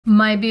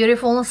My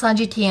beautiful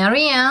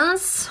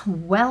Sagittarians,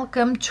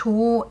 welcome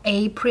to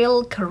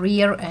April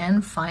career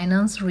and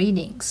finance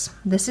readings.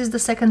 This is the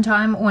second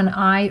time when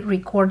I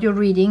record your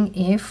reading.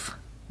 If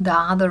the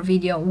other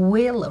video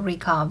will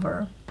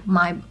recover,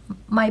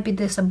 might be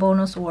this a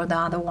bonus or the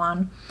other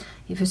one.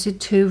 If you see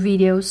two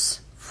videos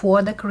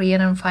for the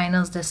career and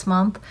finance this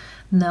month,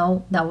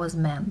 no, that was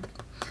meant.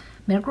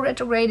 Mercury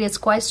retrograde is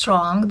quite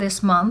strong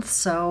this month,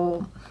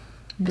 so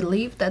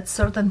believe that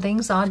certain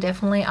things are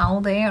definitely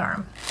out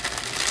there.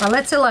 But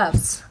let's see,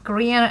 loves,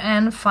 career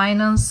and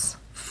finance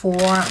for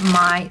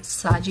my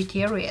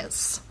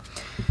Sagittarius.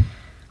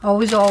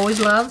 Always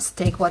loves,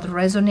 take what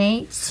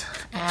resonates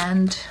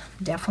and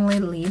definitely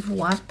leave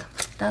what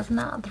does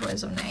not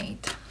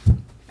resonate.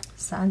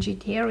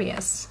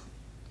 Sagittarius,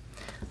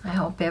 I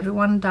hope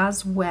everyone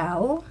does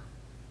well.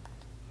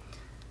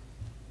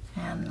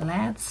 And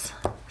let's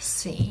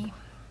see.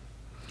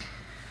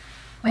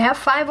 We have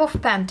Five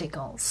of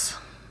Pentacles.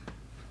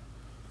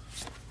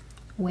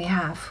 We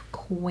have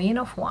Queen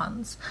of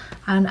Wands,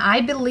 and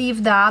I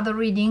believe the other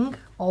reading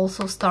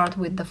also starts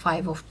with the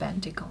Five of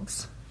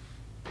Pentacles.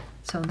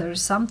 So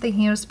there's something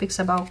here speaks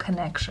about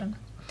connection.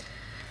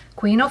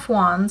 Queen of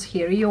Wands,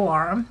 here you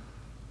are.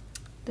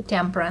 The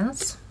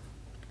Temperance.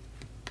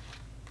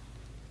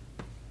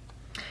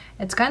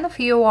 It's kind of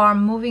you are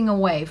moving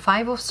away.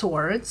 Five of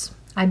Swords.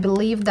 I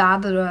believe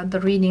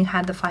the reading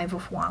had the Five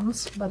of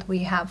Wands, but we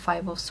have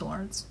Five of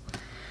Swords.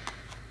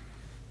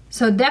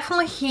 So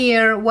definitely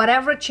here,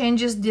 whatever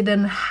changes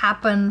didn't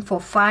happen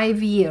for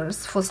 5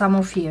 years for some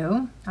of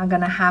you are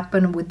gonna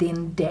happen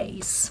within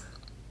days.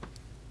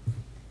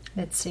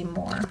 Let's see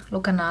more.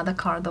 Look, another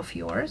card of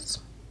yours.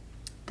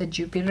 The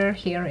Jupiter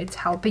here, it's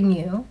helping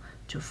you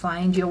to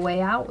find your way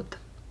out.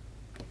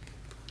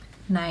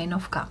 Nine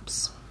of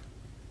Cups.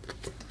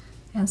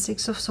 And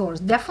Six of Swords.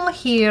 Definitely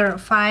here,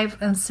 5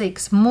 and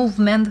 6,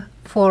 movement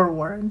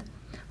forward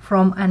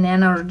from an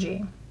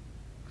energy.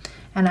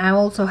 And I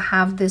also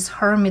have this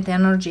Hermit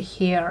energy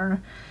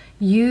here.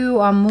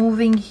 You are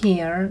moving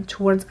here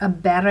towards a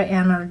better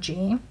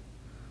energy,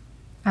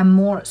 a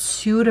more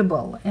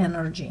suitable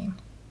energy.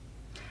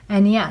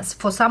 And yes,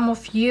 for some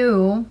of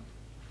you,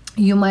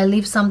 you might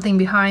leave something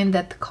behind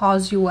that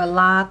caused you a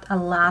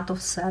lot of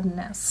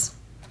sadness.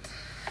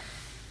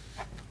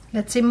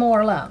 Let's see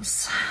more,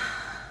 loves.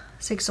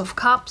 Six of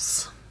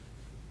Cups,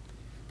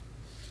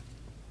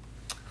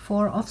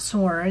 Four of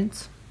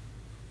Swords,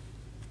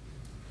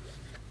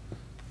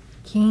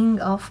 King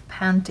of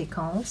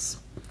Pentacles,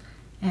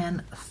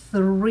 and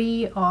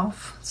Three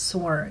of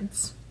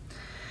Swords.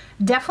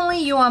 Definitely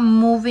you are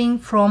moving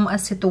from a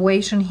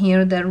situation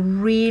here that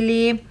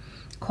really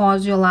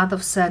caused you a lot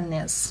of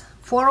sadness.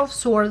 Four of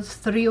Swords,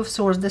 Three of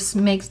Swords, this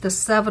makes the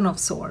Seven of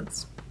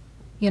Swords.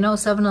 You know,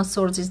 Seven of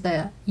Swords is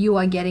that you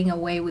are getting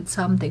away with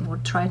something or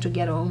try to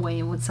get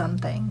away with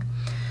something.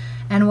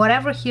 And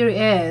whatever here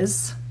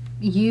is,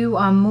 you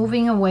are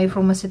moving away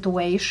from a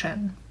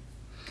situation.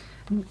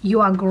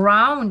 You are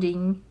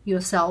grounding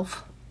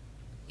yourself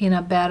in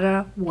a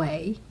better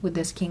way with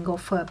this King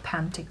of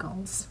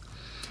Pentacles.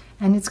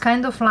 And it's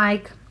kind of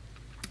like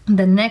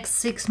the next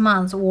 6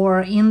 months, or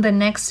in the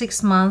next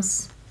 6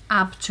 months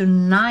up to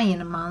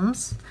 9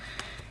 months,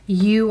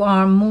 you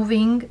are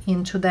moving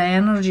into the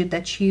energy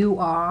that you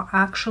are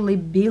actually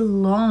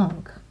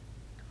belong.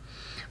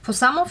 For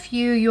some of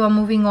you, you are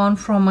moving on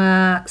from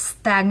a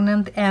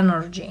stagnant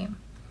energy.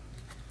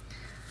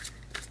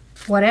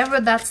 Whatever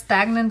that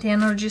stagnant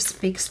energy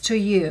speaks to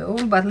you,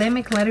 but let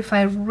me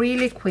clarify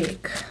really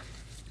quick.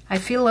 I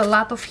feel a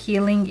lot of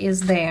healing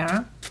is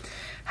there.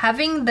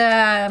 Having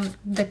the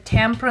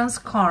Temperance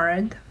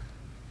card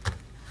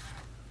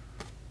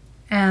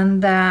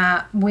and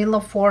the Wheel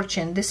of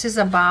Fortune, this is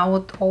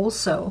about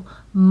also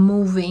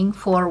moving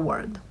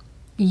forward.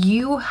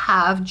 You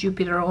have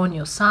Jupiter on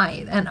your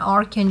side and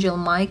Archangel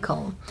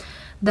Michael.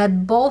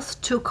 That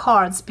both two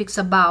cards speaks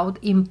about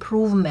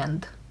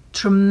improvement.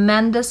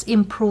 Tremendous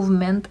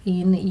improvement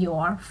in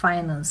your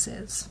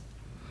finances.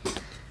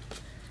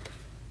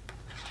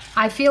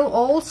 I feel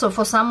also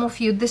for some of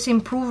you these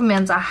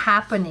improvements are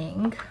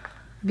happening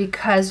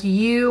because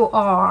you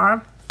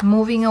are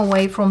moving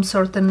away from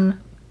certain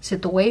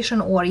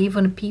situation or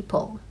even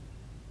people.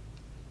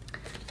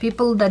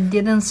 People that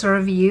didn't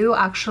serve you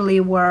actually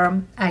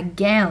were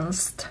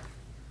against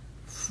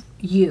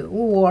you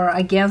or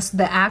against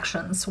the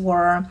actions,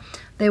 or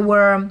they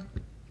were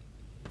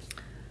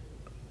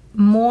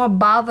more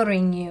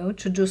bothering you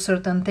to do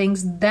certain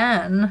things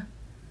than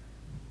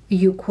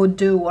you could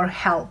do or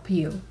help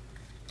you.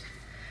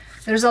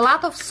 There's a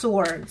lot of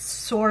swords.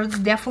 Swords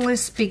definitely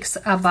speaks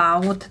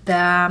about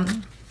the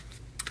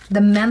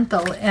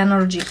mental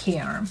energy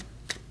here.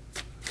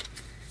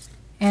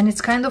 And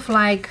it's kind of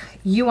like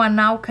you are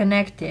now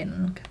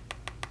connecting.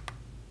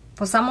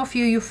 For some of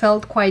you, you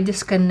felt quite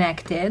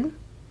disconnected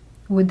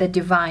with the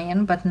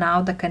divine, but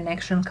now the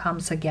connection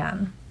comes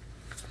again.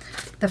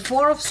 The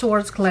Four of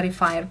Swords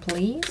clarifier,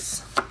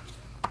 please.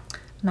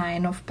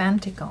 Nine of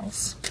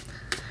Pentacles.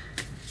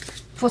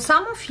 For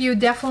some of you,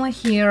 definitely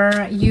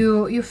here,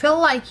 you feel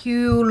like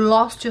you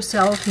lost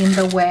yourself in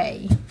the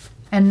way.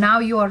 and now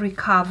you are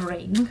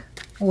recovering,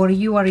 or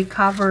you are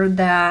recovered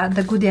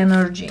the good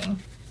energy.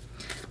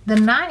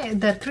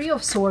 The Three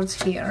of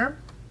Swords here,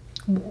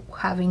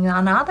 having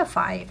another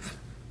 5.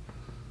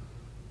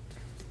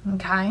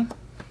 Okay,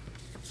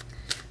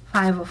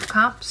 5 of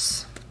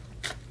Cups,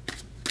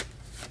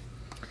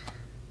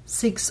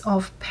 6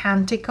 of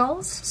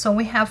Pentacles. So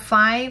we have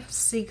 5,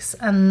 6,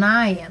 and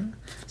 9.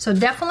 So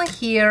definitely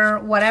here,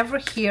 whatever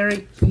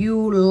here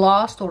you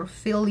lost or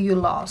feel you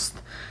lost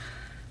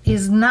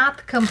is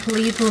not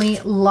completely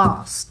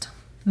lost.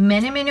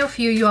 Many of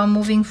you are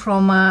moving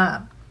from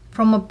a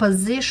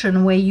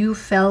position where you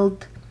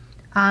felt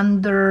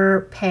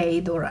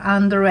underpaid or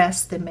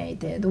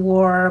underestimated,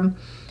 or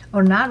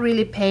not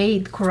really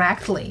paid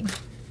correctly.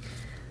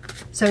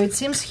 So it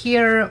seems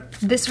here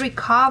this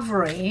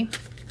recovery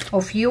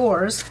of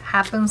yours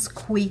happens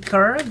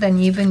quicker than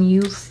even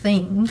you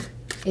think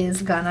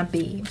is gonna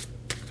be.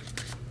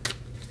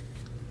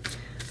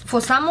 For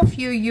some of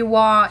you, you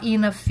are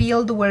in a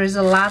field where there's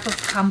a lot of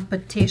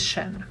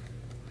competition,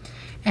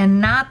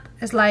 and not,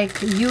 it's like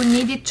you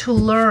needed to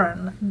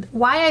learn.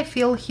 Why I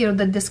feel here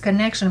the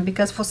disconnection,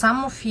 because for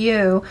some of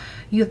you,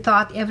 you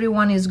thought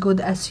everyone is good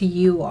as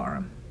you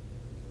are,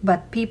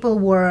 but people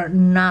were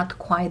not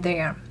quite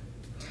there.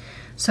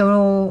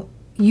 So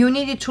you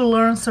needed to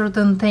learn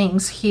certain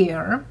things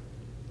here,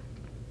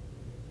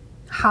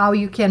 how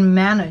you can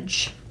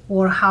manage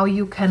or how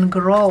you can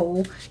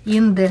grow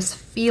in this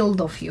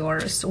field of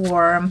yours,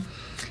 or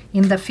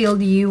in the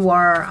field you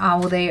are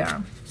out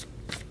there.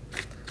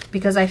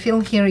 Because I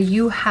feel here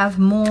you have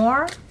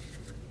more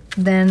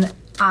than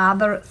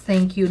other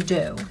thing you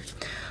do.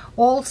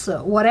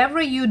 Also,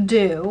 whatever you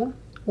do,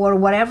 or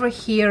whatever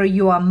here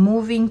you are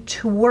moving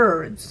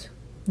towards,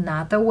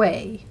 not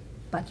away,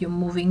 but you're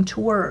moving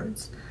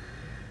towards.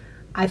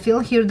 I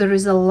feel here there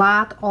is a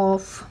lot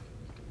of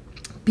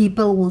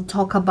people will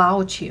talk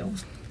about you.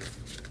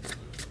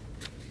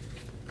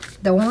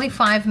 The only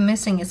 5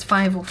 missing is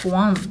 5 of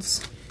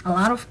Wands. A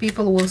lot of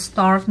people will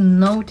start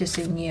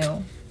noticing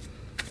you.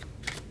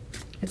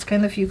 It's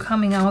kind of you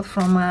coming out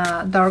from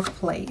a dark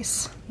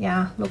place.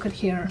 Yeah, look at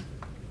here.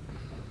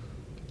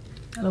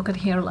 Look at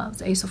here,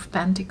 loves. Ace of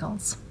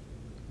Pentacles.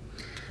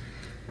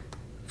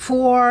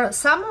 For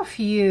some of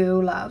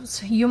you,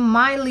 loves, you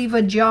might leave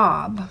a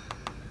job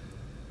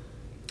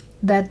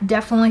that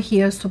definitely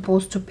here is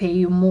supposed to pay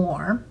you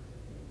more.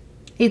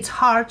 It's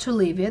hard to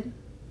leave it,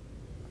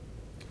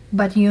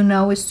 but you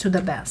know it's to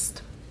the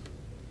best.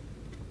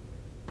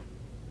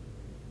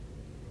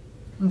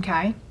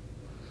 Okay.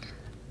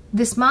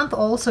 This month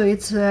also,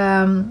 it's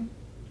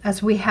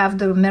as we have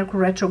the Mercury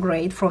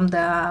retrograde from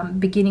the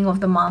beginning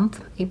of the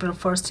month, April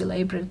 1st till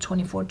April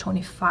 24,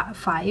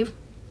 25,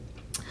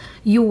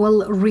 you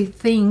will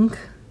rethink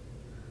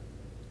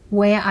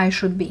where I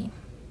should be,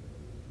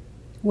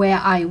 where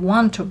I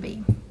want to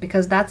be,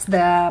 because that's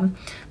the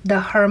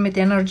Hermit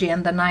energy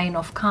and the 9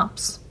 of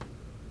Cups.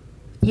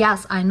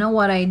 Yes, I know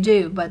what I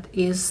do, but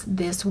is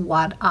this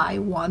what I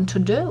want to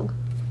do?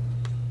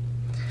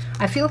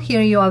 I feel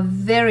here you are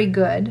very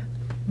good.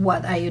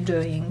 What are you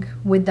doing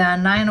with the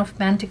 9 of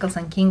Pentacles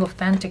and King of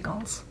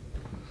Pentacles?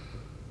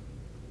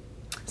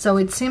 So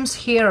it seems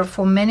here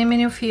for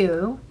many of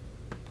you,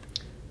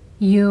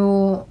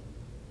 you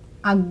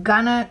are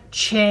gonna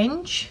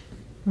change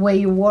where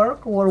you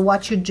work or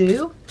what you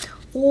do,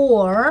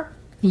 or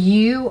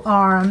you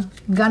are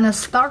gonna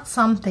start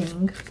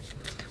something,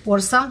 or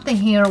something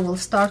here will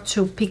start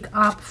to pick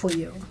up for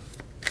you.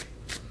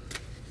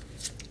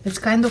 It's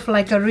kind of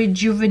like a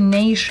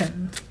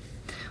rejuvenation.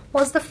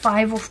 What's the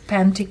 5 of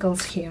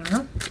Pentacles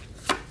here?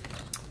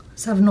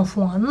 7 of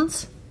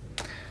Wands.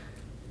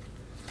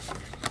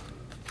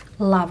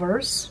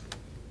 Lovers.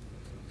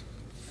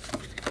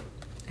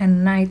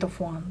 And Knight of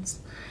Wands.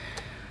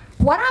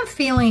 What I'm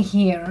feeling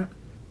here,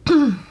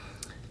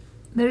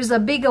 there is a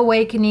big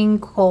awakening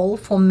call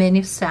for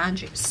many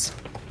Sagittarius.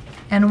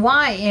 And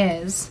why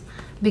is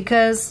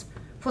because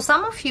for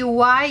some of you,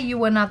 why you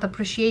were not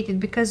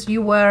appreciated? Because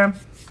you were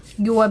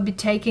be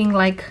taking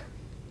like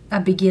a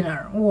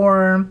beginner,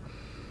 or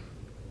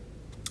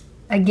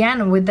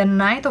again with the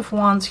Knight of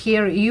Wands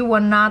here, you were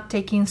not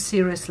taken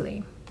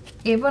seriously,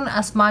 even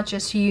as much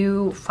as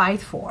you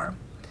fight for.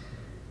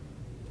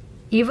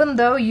 Even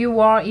though you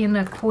are in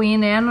a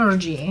Queen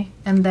energy,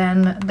 and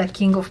then the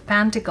King of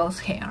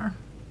Pentacles here.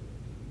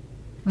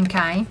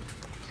 Okay.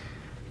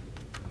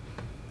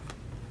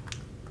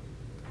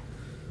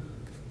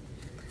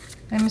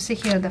 Let me see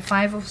here, the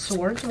 5 of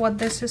Swords, what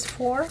this is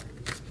for.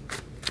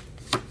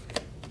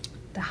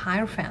 The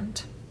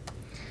Hierophant.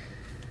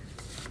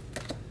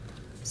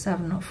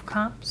 7 of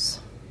Cups.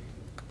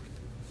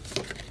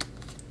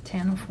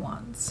 10 of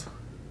Wands.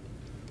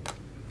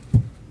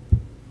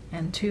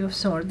 And 2 of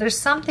Swords. There's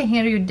something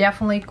here you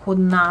definitely could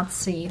not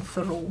see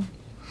through.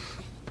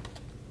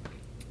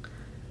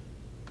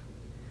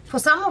 For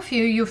some of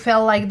you, you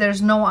felt like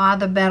there's no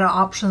other better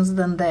options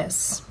than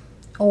this.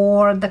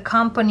 Or the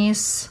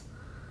companies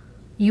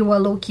you were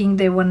looking,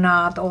 they were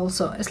not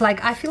also. It's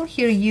like, I feel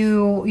here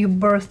you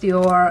birthed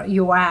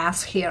your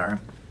ass here.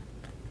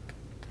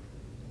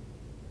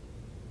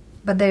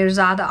 but there's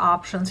other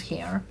options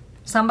here.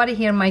 Somebody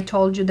here might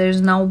told you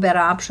there's no better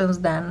options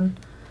than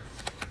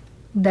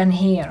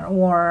here,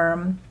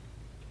 or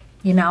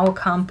in our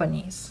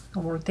companies,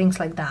 or things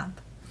like that.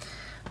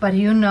 But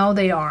you know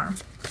they are.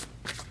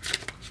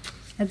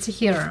 Let's see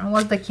here.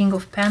 What's the King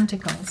of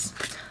Pentacles?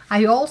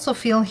 I also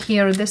feel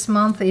here this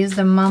month is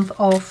the month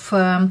of,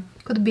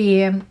 could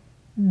be,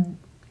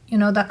 you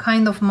know, the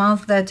kind of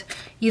month that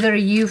either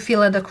you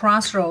feel at the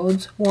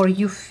crossroads or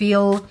you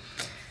feel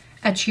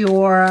at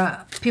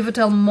your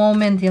pivotal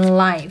moment in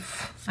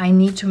life. I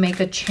need to make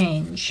a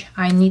change.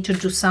 I need to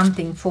do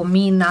something for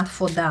me, not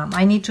for them.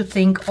 I need to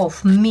think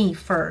of me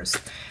first.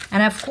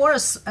 And of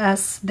course,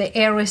 as the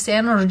Aries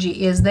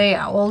energy is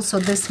there, also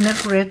this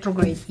Mercury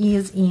retrograde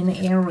is in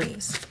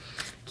Aries.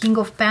 King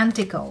of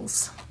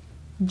Pentacles,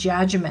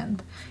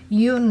 Judgment.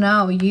 You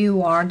know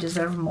you are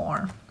deserve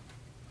more.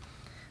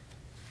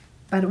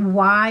 But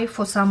why,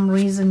 for some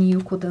reason, you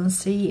couldn't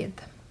see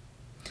it?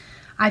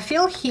 I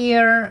feel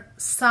here,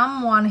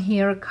 someone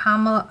here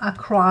come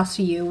across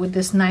you with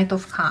this Knight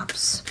of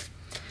Cups.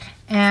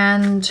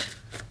 And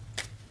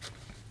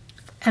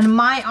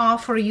might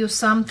offer you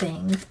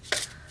something.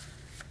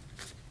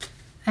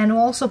 And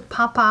also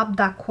pop up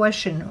that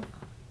question.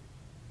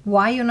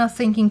 Why you not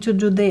thinking to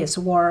do this?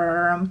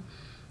 Or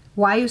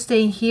why you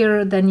staying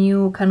here, then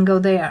you can go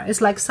there?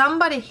 It's like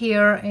somebody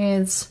here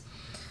is...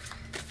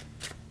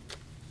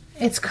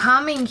 It's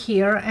coming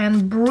here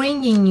and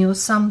bringing you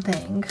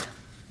something.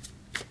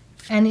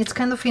 And it's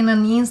kind of in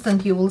an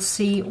instant you will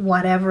see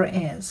whatever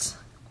is.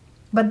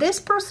 But this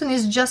person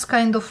is just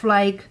kind of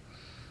like,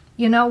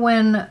 you know,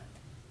 when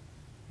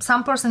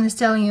some person is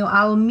telling you,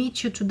 I'll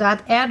meet you to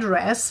that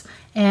address,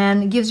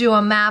 and gives you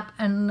a map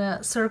and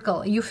a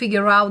circle. You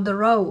figure out the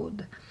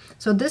road.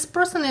 So this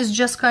person is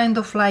just kind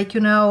of like,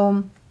 you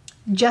know,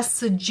 just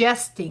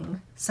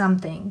suggesting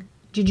something.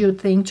 Did you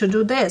think to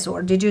do this?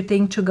 Or did you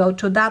think to go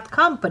to that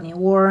company?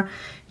 Or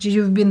did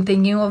you've been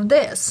thinking of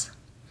this?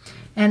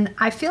 And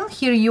I feel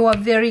here you are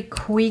very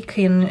quick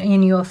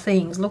in your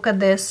things. Look at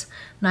this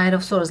Knight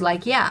of Swords.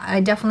 Like, yeah,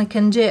 I definitely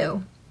can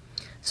do.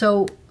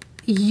 So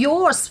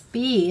your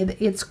speed,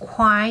 it's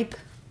quite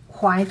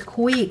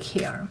quick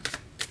here.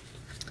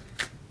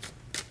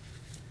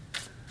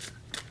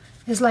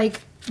 It's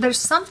like there's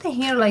something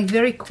here like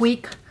very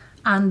quick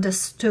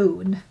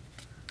understood.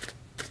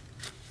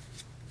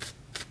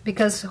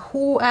 Because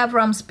whoever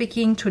I'm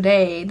speaking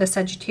today, the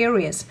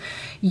Sagittarius,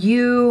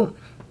 you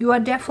are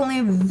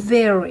definitely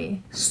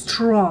very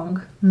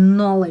strong,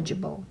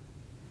 knowledgeable.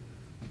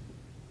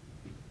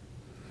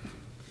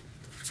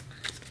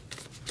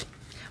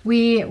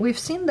 We've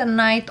seen the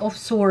Knight of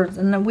Swords,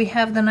 and we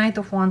have the Knight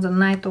of Wands and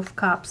Knight of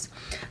Cups.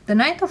 The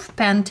Knight of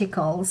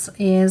Pentacles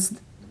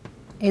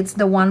it's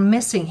the one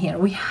missing here.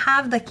 We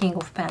have the King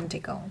of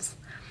Pentacles.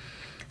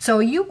 So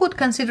you could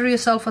consider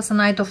yourself as a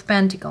Knight of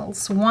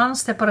Pentacles, one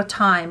step at a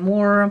time,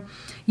 or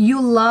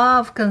you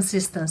love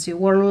consistency,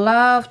 or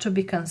love to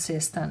be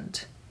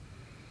consistent.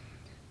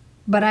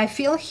 But I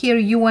feel here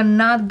you will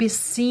not be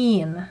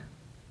seen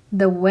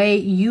the way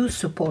you're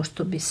supposed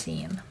to be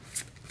seen.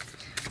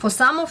 For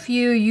some of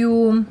you,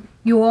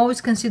 you always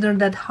consider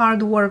that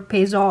hard work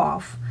pays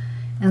off.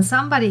 And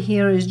somebody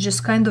here is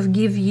just kind of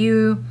give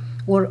you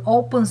or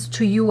opens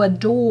to you a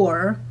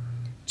door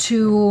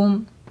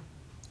to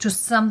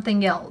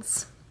something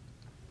else.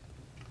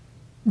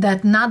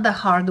 That not the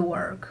hard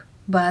work,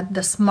 but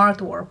the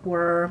smart work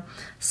or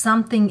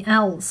something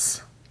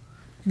else.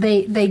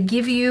 They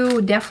give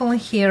you definitely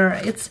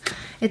here.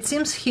 It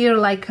seems here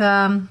like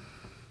again,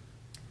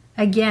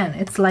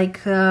 it's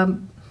like a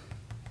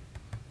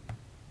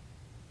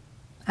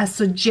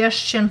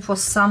suggestion for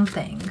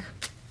something.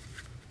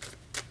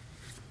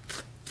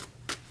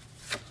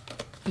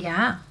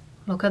 Yeah,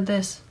 look at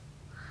this.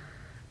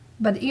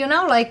 But you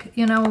know, like,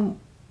 you know,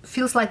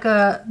 feels like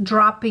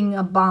dropping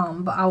a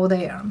bomb out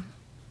there.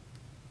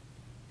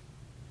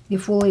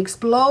 If it will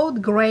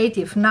explode, great.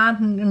 If not,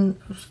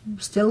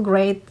 still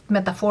great,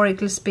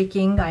 metaphorically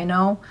speaking, I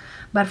know.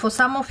 But for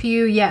some of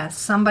you, yes,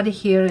 somebody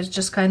here is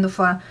just kind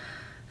of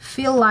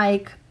feel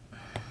like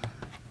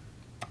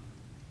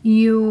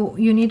you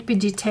need to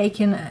be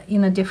taken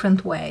in a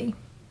different way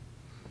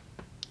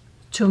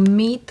to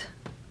meet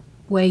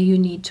where you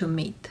need to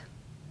meet.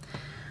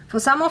 For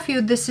some of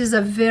you, this is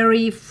a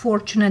very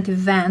fortunate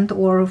event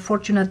or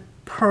fortunate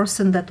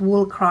person that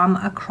will come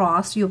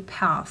across your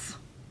path.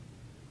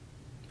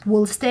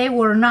 Will stay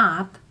or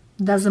not,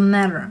 doesn't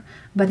matter.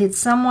 But it's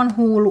someone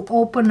who will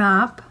open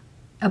up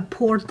a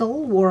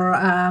portal or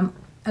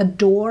a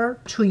door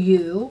to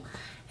you,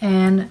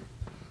 and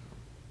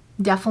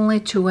definitely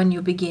to a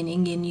new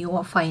beginning in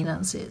your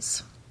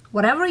finances.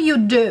 Whatever you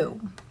do,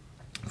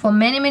 for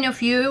many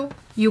of you,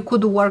 you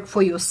could work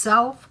for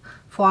yourself.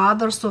 For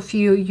others of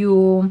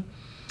you,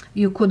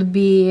 you could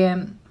be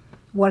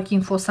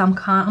working for some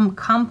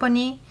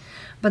company.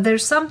 But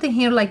there's something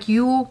here like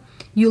you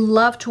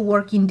love to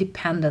work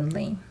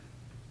independently.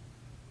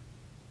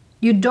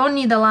 You don't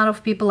need a lot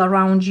of people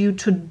around you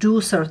to do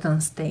certain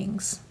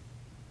things.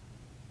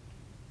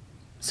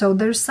 So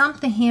there's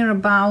something here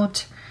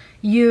about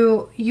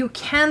you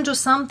can do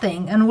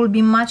something and will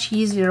be much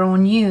easier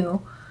on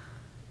you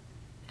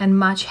and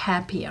much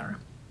happier.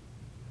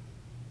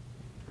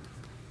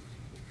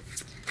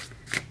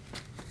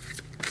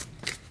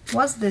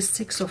 What's this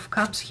Six of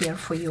Cups here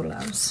for you,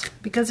 loves?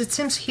 Because it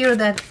seems here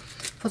that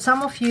for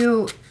some of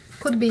you,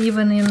 could be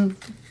even in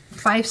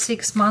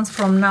 5-6 months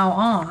from now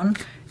on,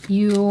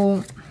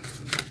 you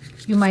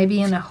might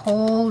be in a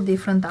whole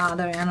different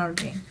other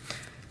energy.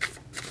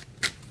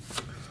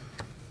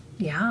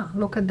 Yeah,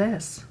 look at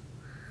this.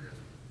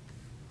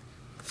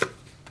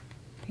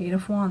 Eight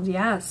of Wands,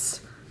 yes.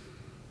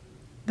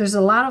 There's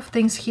a lot of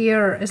things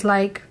here. It's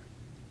like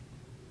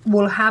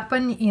will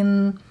happen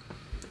in,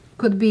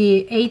 could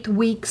be 8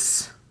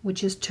 weeks,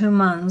 which is 2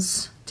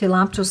 months, till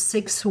up to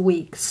 6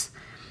 weeks.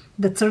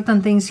 That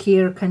certain things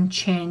here can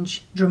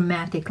change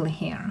dramatically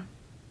here.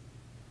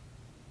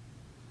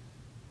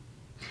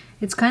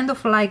 It's kind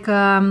of like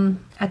a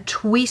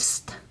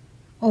twist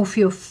of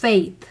your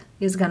fate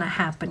is gonna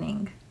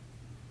happening.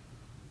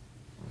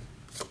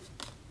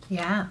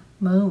 Yeah,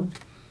 Moon.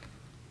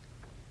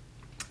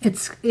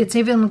 It's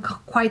even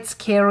quite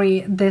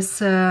scary, this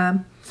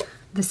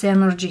this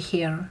energy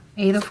here.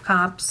 Eight of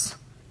Cups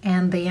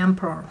and the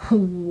Emperor.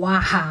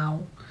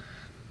 Wow.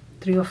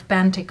 Three of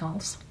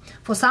Pentacles.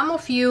 For some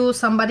of you,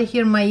 somebody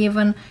here might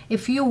even,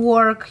 if you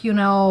work, you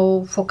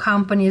know, for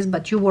companies,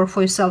 but you work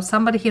for yourself,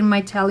 somebody here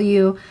might tell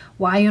you,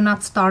 why you're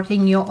not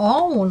starting your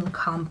own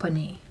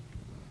company?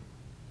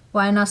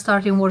 Why not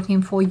starting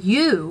working for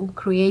you?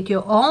 Create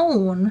your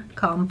own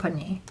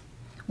company.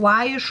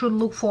 Why you should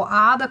look for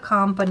other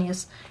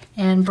companies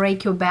and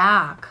break your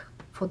back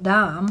for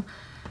them,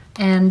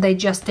 and they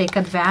just take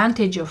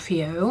advantage of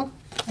you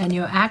and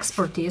your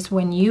expertise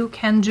when you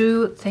can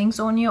do things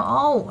on your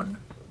own?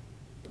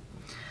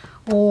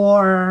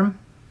 Or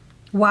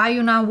why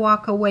you not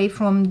walk away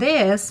from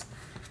this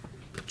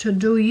to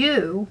do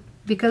you?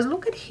 Because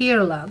look at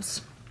here,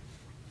 loves.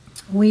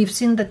 We've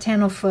seen the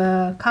Ten of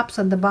Cups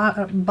at the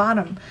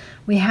bottom.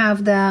 We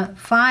have the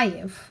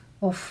Five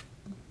of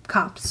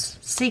Cups,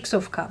 Six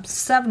of Cups,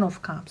 Seven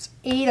of Cups,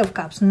 Eight of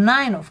Cups,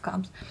 Nine of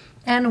Cups,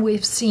 and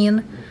we've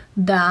seen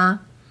the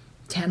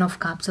Ten of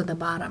Cups at the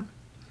bottom.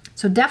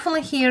 So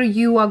definitely here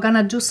you are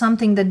gonna do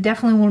something that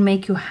definitely will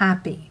make you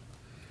happy.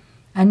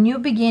 A new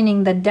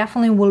beginning that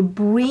definitely will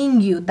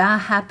bring you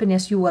that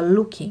happiness you are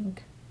looking,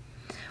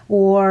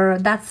 or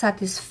that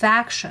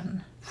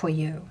satisfaction for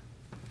you,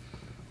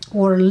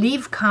 or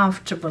live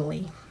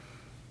comfortably.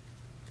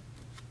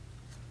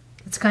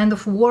 It's kind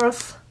of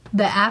worth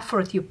the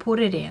effort you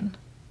put it in.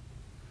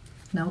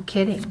 No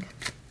kidding.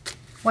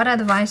 What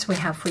advice we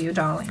have for you,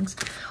 darlings?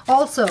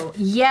 Also,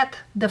 yet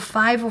the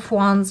Five of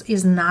Wands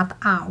is not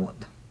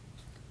out.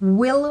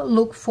 We'll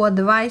look for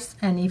advice,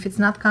 and if it's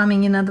not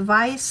coming in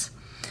advice,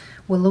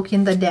 we'll look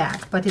in the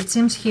deck. But it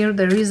seems here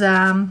there is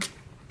a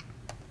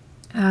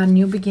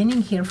new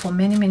beginning here for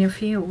many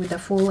of you with the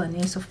Fool and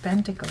Ace of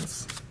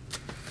Pentacles.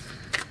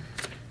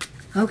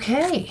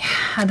 Okay,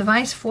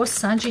 advice for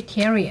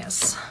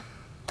Sagittarius.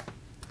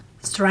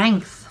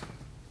 Strength.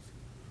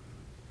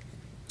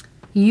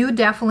 You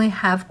definitely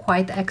have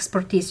quite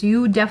expertise.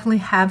 You definitely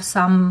have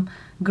some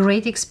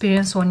great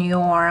experience on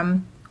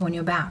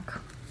your back.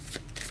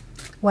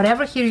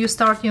 Whatever here you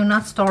start, you're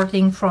not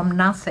starting from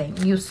nothing.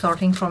 You're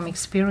starting from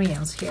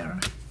experience here.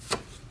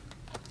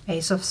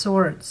 Ace of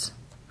Swords.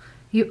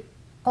 You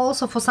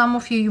also, for some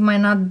of you, you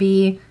might not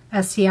be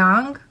as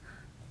young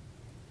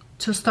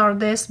to start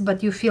this,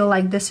 but you feel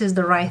like this is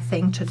the right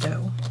thing to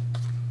do.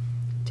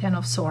 Ten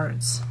of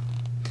Swords.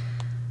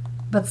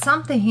 But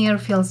something here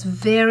feels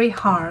very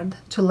hard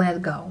to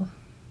let go.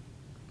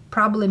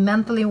 Probably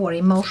mentally or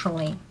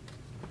emotionally.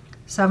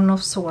 Seven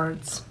of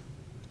Swords.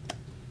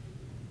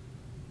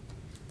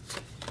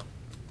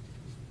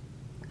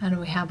 And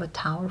we have a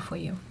Tower for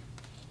you.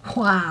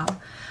 Wow.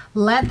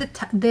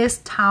 Let this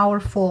Tower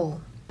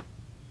fall.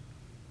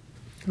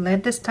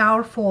 Let this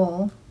Tower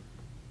fall.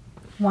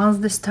 Once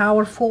this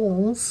Tower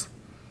falls,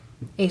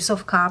 Ace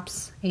of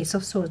Cups, Ace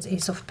of Swords,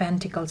 Ace of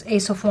Pentacles,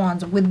 Ace of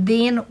Wands,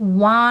 within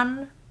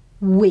 1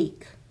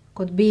 week.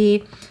 Could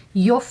be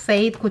your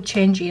fate could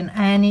change in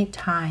any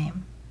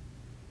time.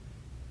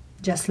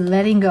 Just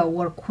letting go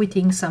or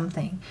quitting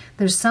something.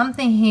 There's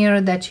something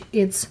here that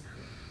it's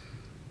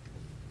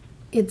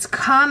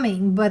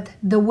coming, but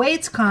the way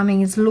it's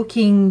coming is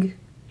looking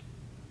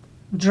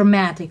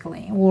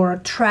dramatically or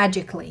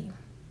tragically.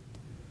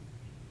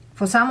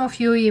 For some of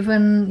you,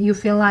 even you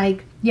feel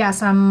like,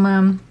 yes,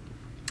 I'm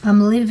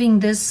leaving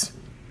this.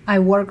 I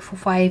work for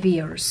 5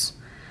 years,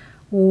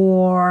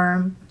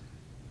 or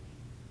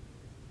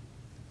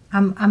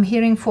I'm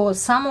hearing for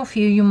some of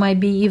you, you might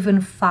be even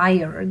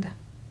fired.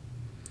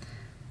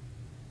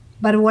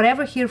 But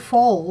whatever here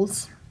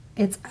falls,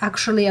 it's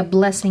actually a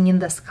blessing in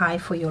the sky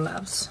for you,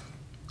 loves.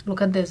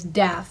 Look at this,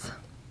 Death.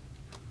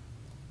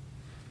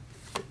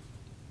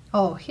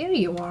 Oh, here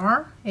you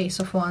are, Ace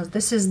of Wands.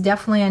 This is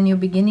definitely a new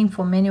beginning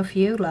for many of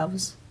you,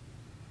 loves.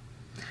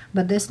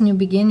 But this new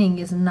beginning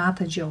is not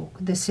a joke.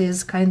 This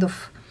is kind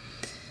of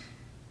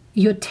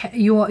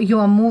you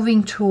are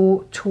moving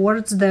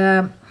towards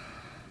the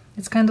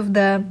It's kind of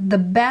the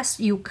best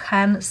you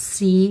can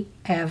see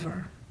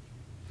ever.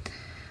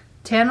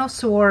 10 of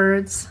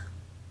Swords,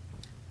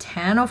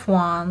 10 of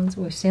Wands.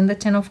 We've seen the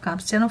 10 of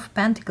Cups, 10 of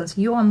Pentacles.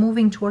 You are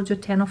moving towards your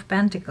 10 of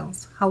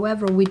Pentacles.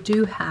 However, we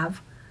do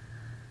have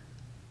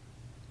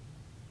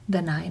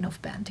the 9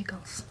 of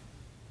Pentacles.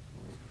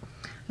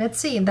 Let's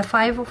see, the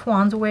 5 of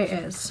Wands, where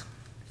is?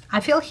 I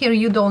feel here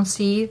you don't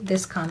see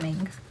this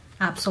coming.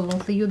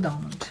 Absolutely you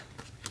don't.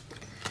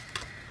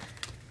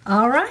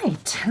 All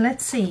right,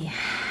 let's see.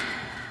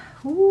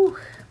 Ooh,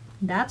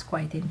 that's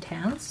quite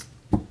intense.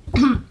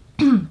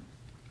 The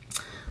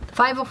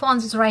 5 of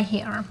Wands is right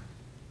here.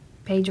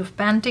 Page of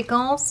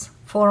Pentacles,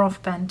 4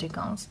 of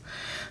Pentacles.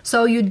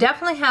 So you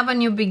definitely have a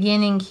new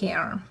beginning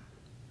here.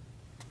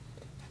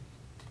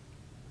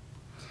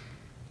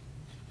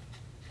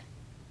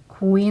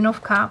 Queen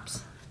of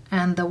Cups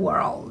and the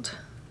World.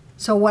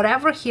 So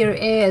whatever here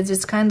is,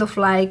 it's kind of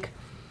like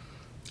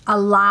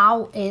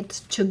allow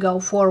it to go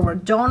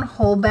forward. Don't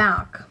hold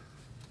back.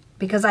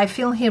 Because I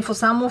feel here for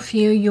some of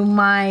you, you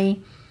might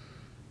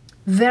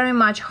very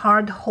much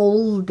hard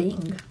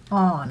holding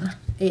on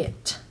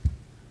it.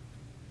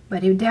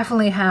 But you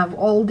definitely have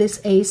all these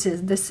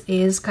aces. This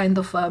is kind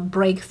of a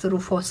breakthrough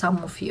for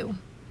some of you.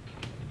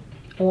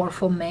 Or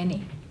for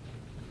many.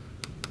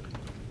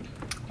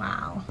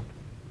 Wow.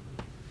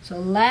 So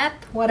let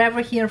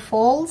whatever here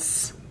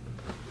falls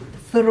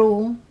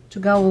through to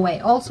go away.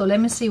 Also, let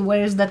me see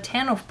where is the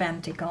 10 of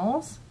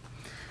Pentacles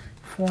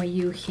for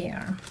you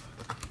here.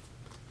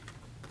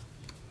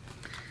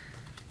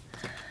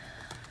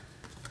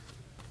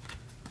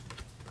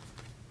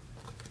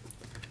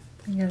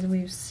 Because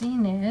we've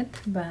seen it,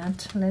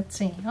 but let's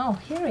see. Oh,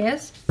 here it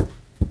is.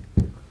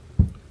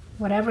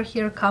 Whatever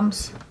here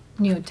comes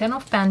new. 10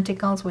 of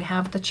Pentacles, we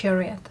have the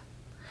Chariot.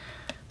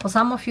 For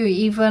some of you,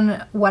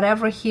 even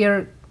whatever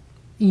here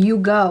you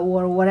go,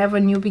 or whatever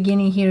new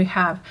beginning here you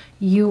have,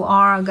 you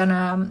are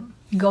gonna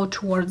go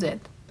towards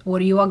it, or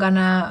you are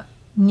gonna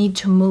need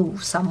to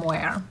move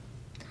somewhere.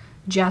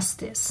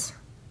 Justice.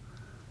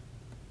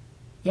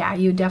 Yeah,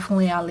 you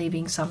definitely are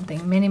leaving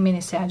something.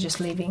 Many Sagittarius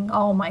leaving.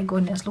 Oh my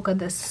goodness, look at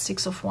this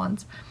 6 of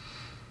Wands.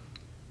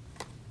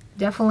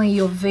 Definitely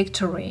your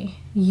victory,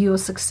 your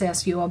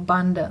success, your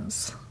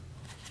abundance.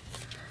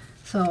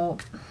 So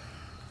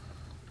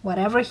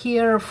whatever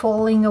here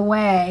falling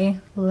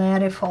away,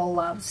 let it fall,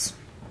 loves.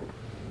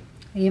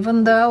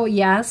 Even though,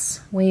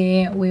 yes,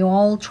 we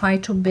all try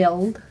to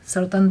build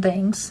certain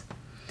things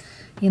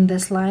in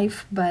this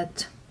life,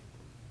 but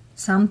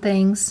some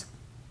things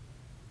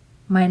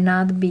might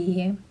not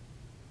be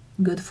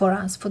good for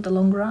us for the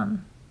long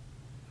run.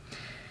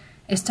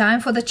 It's time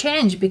for the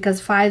change,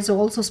 because 5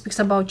 also speaks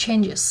about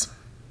changes.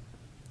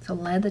 So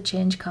let the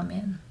change come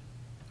in.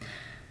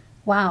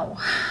 Wow,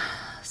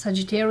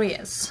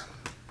 Sagittarius.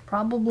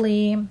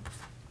 Probably,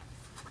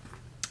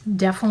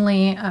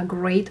 definitely a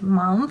great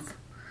month,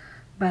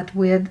 but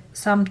with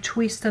some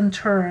twists and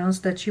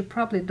turns that you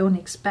probably don't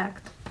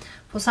expect.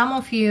 For some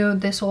of you,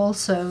 this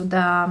also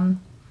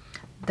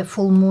the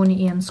full moon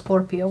in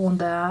Scorpio on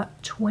the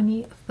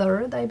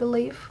 23rd, I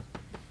believe.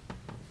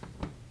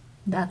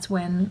 That's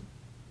when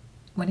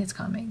it's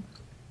coming.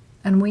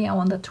 And we are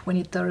on the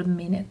 23rd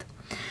minute.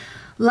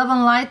 Love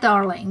and light,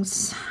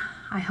 darlings.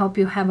 I hope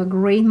you have a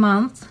great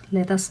month.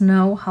 Let us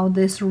know how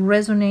this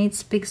resonates,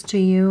 speaks to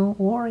you,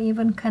 or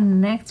even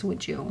connects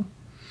with you.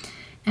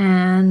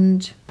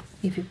 And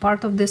if you're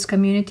part of this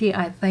community,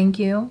 I thank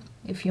you.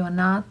 If you're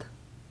not,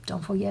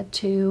 don't forget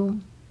to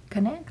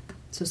connect,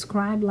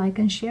 subscribe, like,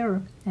 and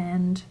share.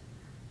 And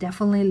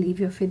definitely leave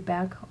your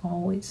feedback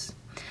always.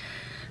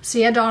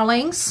 See ya,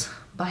 darlings.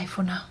 Bye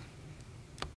for now.